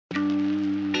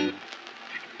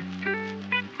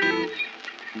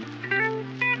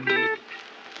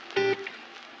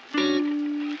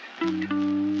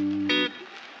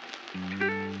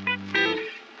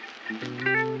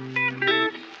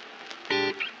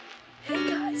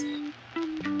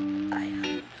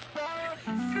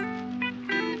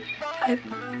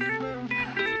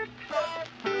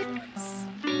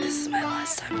This is my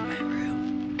last time in my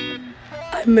room.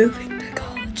 I'm moving to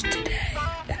college today,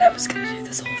 and I was gonna do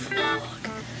this whole vlog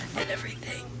and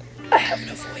everything. I have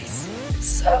no voice,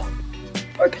 so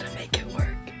we're gonna make it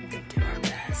work and do our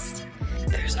best.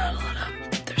 There's not a lot of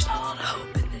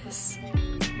hope in this.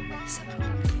 So.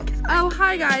 Oh,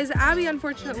 hi guys. Abby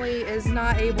unfortunately is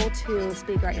not able to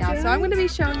speak right now, so I'm going to be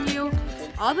showing you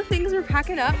all the things we're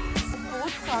packing up. This whole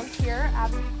trunk here.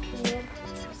 Abby,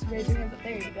 just raise your hands up.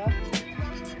 There you go.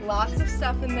 Lots of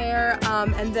stuff in there,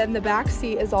 and then the back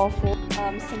seat is all full.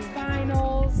 Some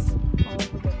vinyls, all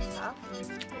of the good stuff.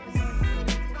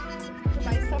 Put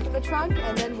my stuff in the trunk,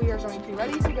 and then we are going to be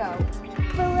ready to go.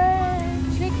 Chick-fil-A!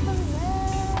 Chick-fil-A!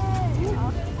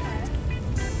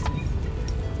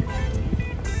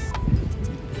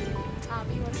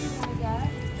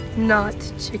 Not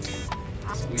chicken.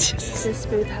 This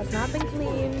booth has not been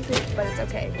cleaned, but it's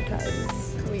okay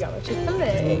because we got a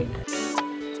Chick-fil-A.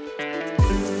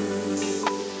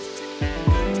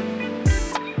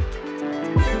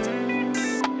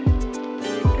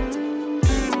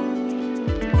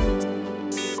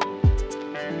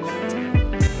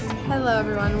 Hello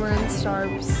everyone, we're in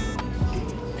Starbucks.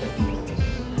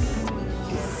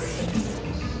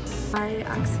 I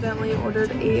accidentally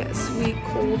ordered a sweet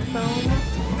cold foam.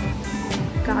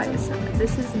 Guys,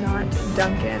 this is not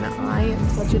Dunkin'. I am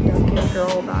such a Dunkin'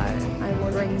 girl that I'm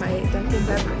ordering my Dunkin'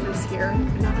 beverages here.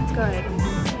 Not good.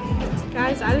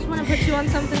 Guys, I just want to put you on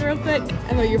something real quick.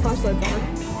 I know your flashlight's on.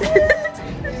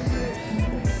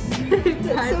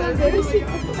 Guys, I was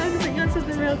putting you on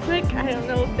something real quick. I don't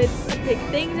know if it's a big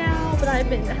thing now, but I've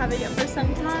been having it for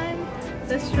some time.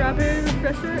 The strawberry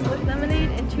refresher with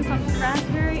lemonade and 2 pumps of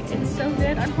raspberry. It's so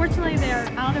good. Unfortunately, they are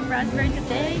out of raspberry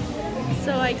today,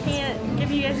 so I can't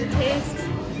give you guys a taste,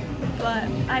 but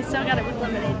I still got it with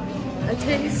lemonade. A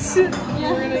taste?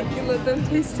 Yeah. We're gonna let them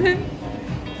taste it.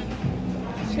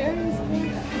 Cherries.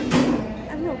 I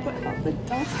don't know what about the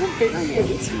dots of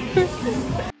berries.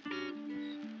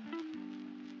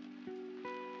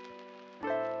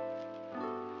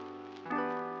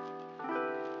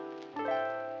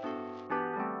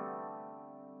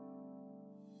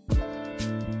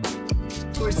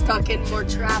 We're stuck in more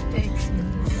traffic.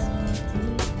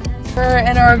 We're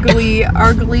in our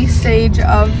glee stage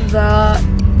of the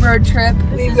road trip.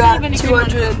 We've got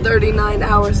 239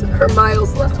 hours or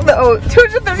miles left. Oh,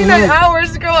 239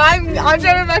 hours, girl. I'm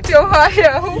driving back to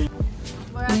Ohio.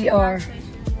 We are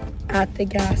at the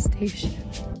gas station.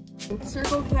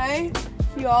 Circle K.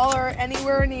 If y'all are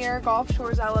anywhere near Gulf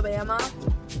Shores, Alabama,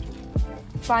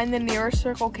 find the nearest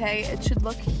Circle K. It should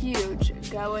look huge.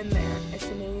 Go in there. It's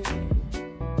amazing.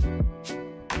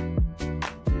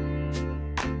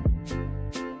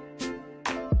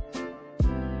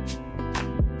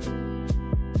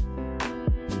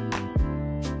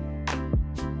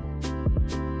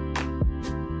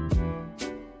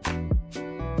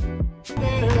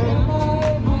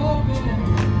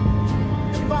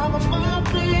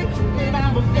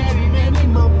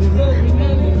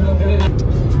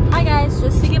 Hi guys,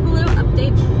 just to give a little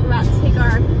update, we're about to take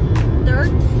our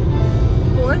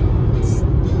we're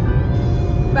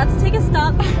about to take a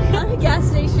stop at a gas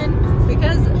station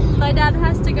because my dad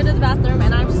has to go to the bathroom,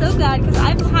 and I'm so glad because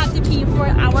I've had to pee for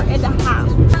 1.5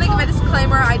 hours. I'm gonna give a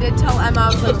disclaimer. I did tell Emma, I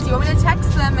was like, do you want me to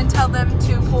text them and tell them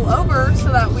to pull over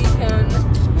so that we can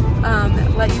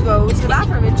let you go to the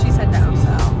bathroom? And she said no,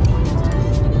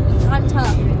 so I'm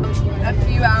tough. A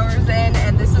few hours in,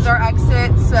 and this is our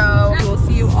exit, so we'll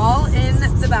see you all in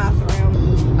the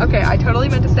bathroom. Okay, I totally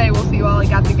meant to say we'll see you all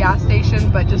like at the gas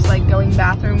station, but just like going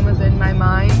bathroom was in my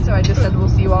mind, so I just said we'll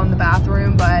see you all in the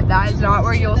bathroom, but that is not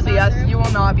where you'll see us. You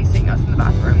will not be seeing us in the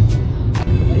bathroom. Do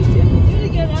it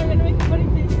again. I'm gonna make a funny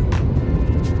face.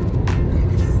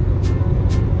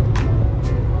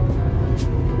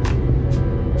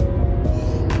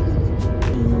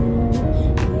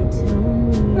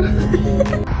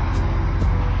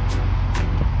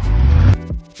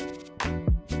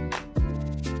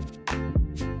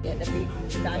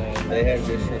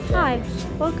 Hi,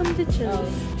 welcome to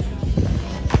Chili's.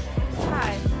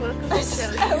 Hi, welcome to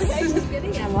Chili's. I was just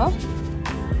getting Emma.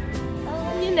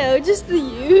 You know, just the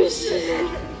usual.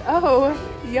 Oh,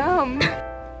 yum.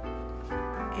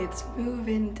 It's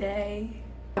move-in day.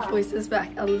 My voice is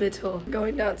back a little.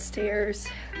 Going downstairs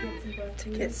to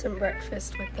get some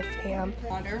breakfast with the fam.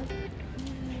 Water.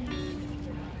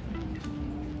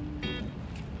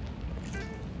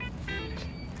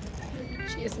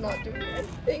 She is not doing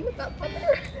anything with that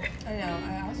butter. I know.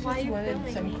 I asked her if she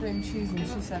wanted some cream cheese and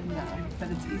she said no,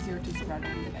 but it's easier to spread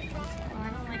on the bagel. I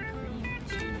don't like cream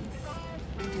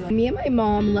cheese. Me and my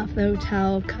mom left the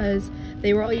hotel because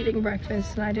they were all eating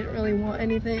breakfast and I didn't really want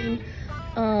anything.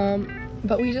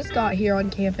 But we just got here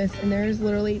on campus and there is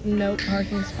literally no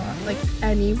parking spots, like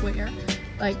anywhere.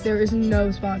 Like there is no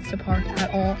spots to park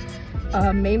at all.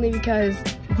 Mainly because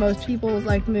most people's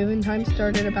like moving time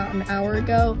started about an hour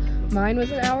ago. Mine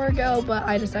was an hour ago, but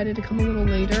I decided to come a little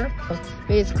later.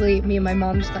 Basically, me and my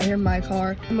mom just got here in my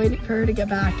car. I'm waiting for her to get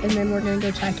back and then we're gonna go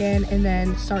check in and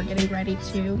then start getting ready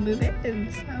to move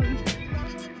in. So.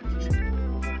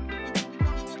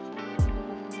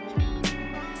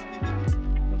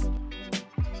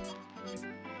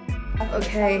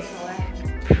 Okay,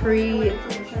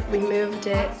 we moved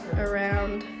it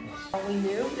around. We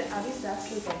moved, Abby's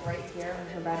desk was like right here and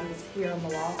her bed was here on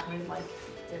the wall, kind of like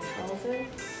this frozen.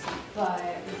 But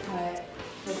we put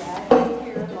the bed right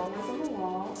here, the wall was on the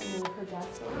wall, and then her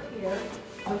desk over here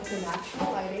with the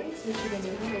natural lighting so she can do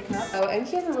her makeup. Oh, and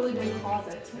she has a really big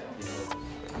closet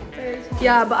too.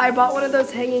 Yeah, but I bought one of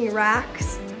those hanging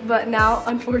racks, but now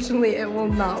unfortunately it will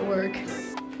not work.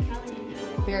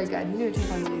 Very good. You need to take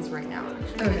one of these right now.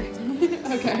 Okay.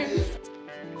 Okay.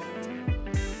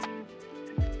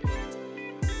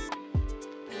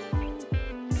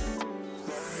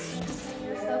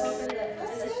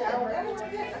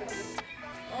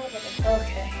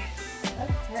 Okay.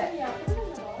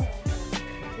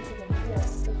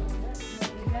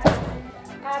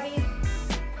 Abby,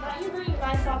 why don't you bring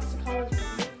my socks to college with you?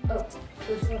 Oh,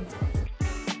 there's one.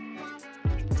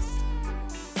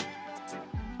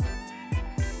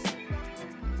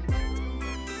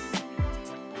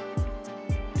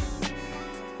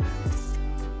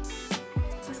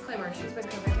 Disclaimer, she's been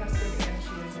COVID tested and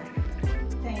she is negative.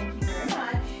 Thank you very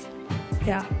much.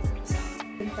 Yeah.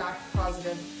 In fact,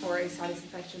 positive for a sinus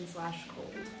infection /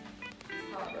 cold.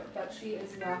 However, but she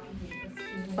is not contagious.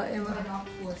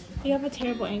 You have a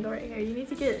terrible angle right here. You need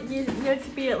to get, you need to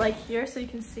be at like here so you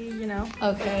can see, you know,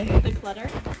 Okay. the clutter.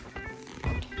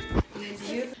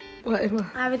 What?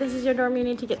 Abby, this is your dorm. You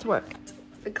need to get to work.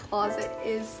 The closet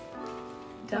is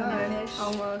done.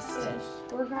 Almost.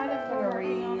 We're kind of gonna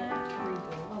rebuild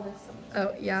all this.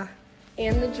 Oh, yeah.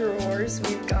 And the drawers,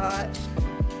 we've got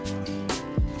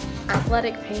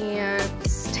athletic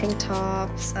pants, tank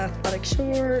tops, athletic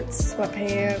shorts,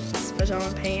 sweatpants,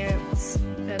 pajama pants,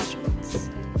 and shorts.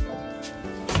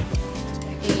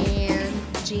 And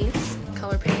jeans,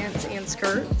 color pants, and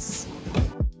skirts.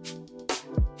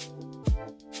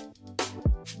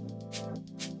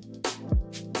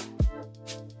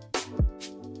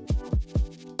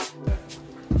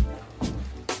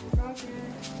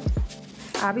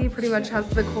 Abby pretty much has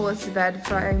the coolest bed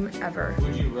frame ever.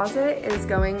 The closet is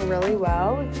going really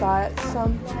well. We've got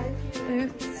some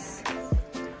boots,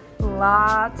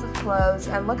 lots of clothes,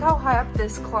 and look how high up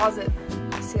this closet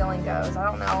ceiling goes. I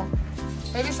don't know.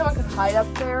 Maybe someone could hide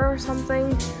up there or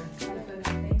something.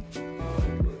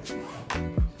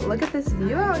 Look at this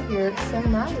view out here. It's so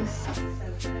nice.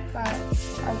 Got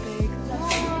a big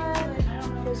lawn.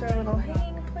 Here's our little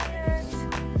hanging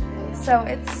plant. So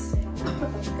it's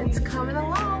coming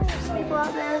along. There's people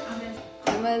out there.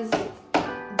 Emma's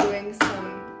doing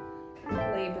some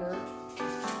labor,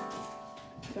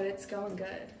 but it's going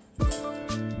good.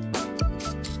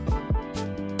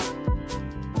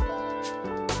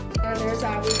 And there's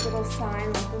Abby's little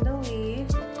sign, nothing to leave.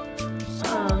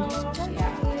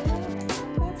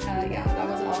 Yeah, that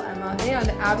was all Emma. And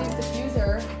Abby's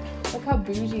diffuser. Look how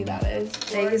bougie that is.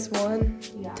 Phase 1,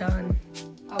 done.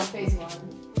 Oh, phase 1.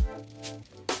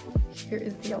 Here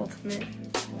is the ultimate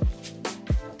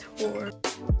tour.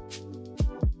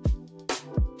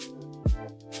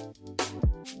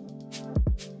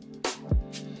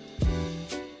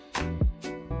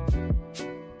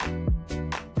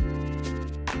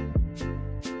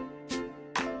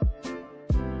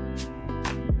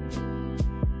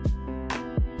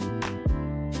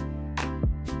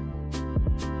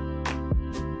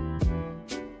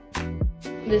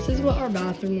 This is what our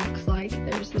bathroom looks like.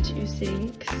 There's the 2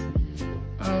 sinks.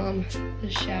 The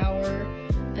shower,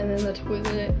 and then the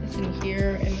toilet is in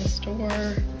here, and the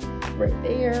store right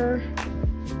there.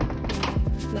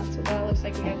 And that's what that looks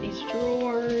like. We have these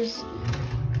drawers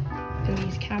and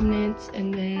these cabinets,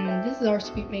 and then this is our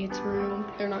suite mate's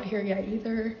room. They're not here yet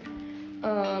either.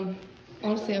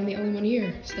 Honestly, I'm the only one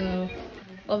here, so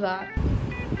love that.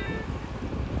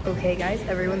 Okay guys,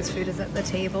 everyone's food is at the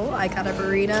table. I got a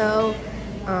burrito,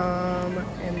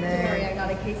 and then I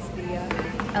got a quesadilla.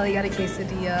 Ellie got a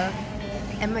quesadilla.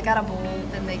 Emma got a bowl,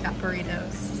 and they got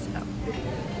burritos. So.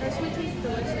 This would taste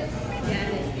delicious. Yeah,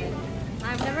 it is good.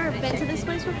 I've never been to this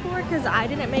place before because I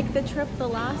didn't make the trip the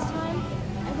last time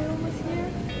everyone was here,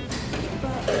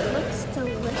 but it looks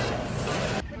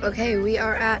delicious. Okay, we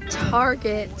are at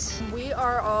Target. We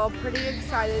are all pretty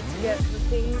excited to get the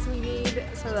things we need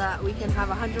so that we can have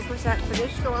 100%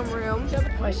 finished dorm room.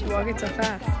 Why is she walking so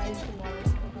fast?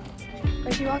 Why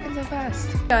is she walking so fast?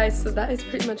 Guys, so that is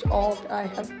pretty much all I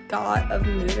have got of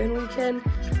move-in weekend.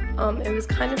 It was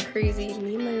kind of crazy.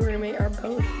 Me and my roommate are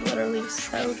both literally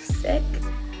so sick.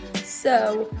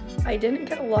 So I didn't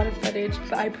get a lot of footage,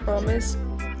 but I promise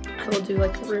I will do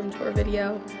like a room tour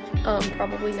video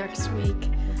probably next week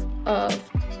of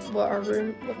what our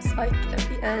room looks like at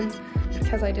the end,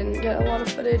 because I didn't get a lot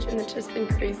of footage and it's just been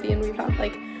crazy, and we've had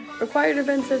like required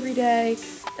events every day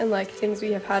and like things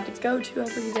we have had to go to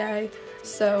every day,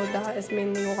 so that is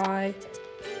mainly why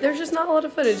there's just not a lot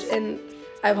of footage, and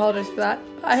I apologize for that.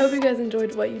 I hope you guys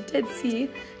enjoyed what you did see,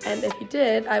 and if you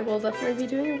did, I will definitely be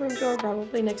doing a room tour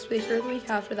probably next week or the week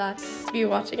after that. Be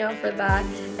watching out for that,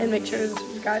 and make sure to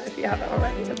subscribe if you haven't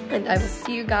already, and I will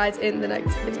see you guys in the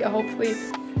next video. Hopefully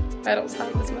I don't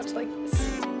sound as much like this.